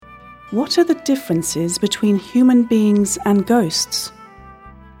What are the differences between human beings and ghosts?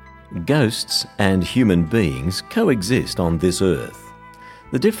 Ghosts and human beings coexist on this earth.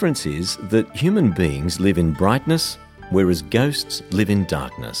 The difference is that human beings live in brightness, whereas ghosts live in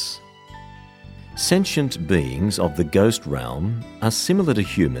darkness. Sentient beings of the ghost realm are similar to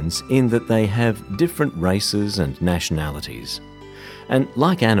humans in that they have different races and nationalities. And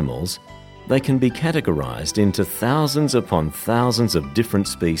like animals, they can be categorized into thousands upon thousands of different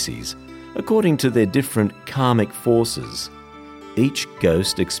species, according to their different karmic forces. Each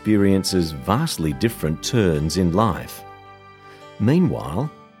ghost experiences vastly different turns in life. Meanwhile,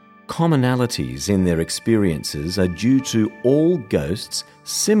 commonalities in their experiences are due to all ghosts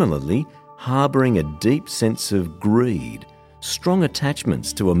similarly harbouring a deep sense of greed, strong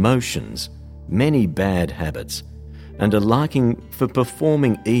attachments to emotions, many bad habits, and a liking for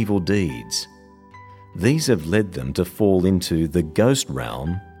performing evil deeds. These have led them to fall into the ghost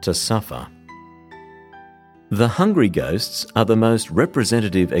realm to suffer. The hungry ghosts are the most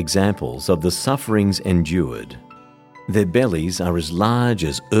representative examples of the sufferings endured. Their bellies are as large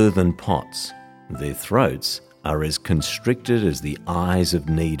as earthen pots, their throats are as constricted as the eyes of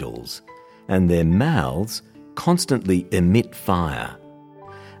needles, and their mouths constantly emit fire.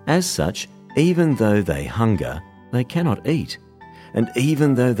 As such, even though they hunger, they cannot eat, and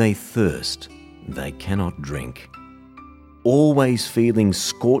even though they thirst, they cannot drink. Always feeling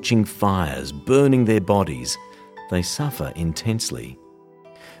scorching fires burning their bodies, they suffer intensely.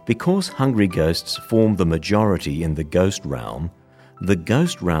 Because hungry ghosts form the majority in the ghost realm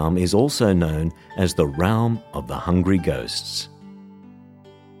is also known as the realm of the hungry ghosts.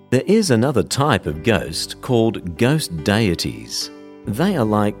 There is another type of ghost called ghost deities. They are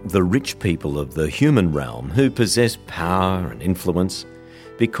like the rich people of the human realm who possess power and influence.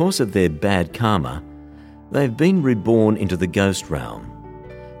 Because of their bad karma, they've been reborn into the ghost realm.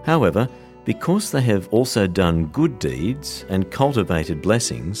 However, because they have also done good deeds and cultivated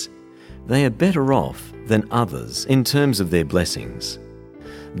blessings, they are better off than others in terms of their blessings,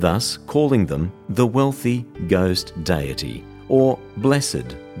 thus calling them the wealthy ghost deity or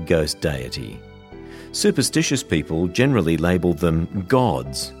blessed ghost deity. Superstitious people generally label them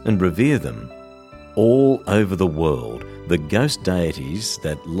gods and revere them. All over the world, the ghost deities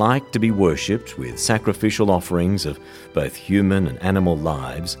that like to be worshipped with sacrificial offerings of both human and animal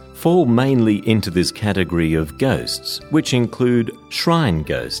lives fall mainly into this category of ghosts, which include shrine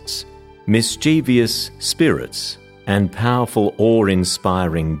ghosts, mischievous spirits, and powerful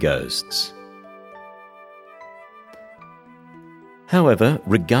awe-inspiring ghosts. However,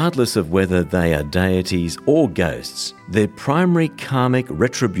 regardless of whether they are deities or ghosts, their primary karmic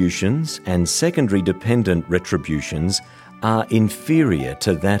retributions and secondary dependent retributions are inferior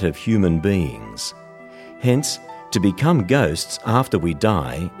to that of human beings. Hence, to become ghosts after we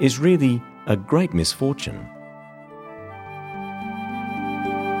die is really a great misfortune.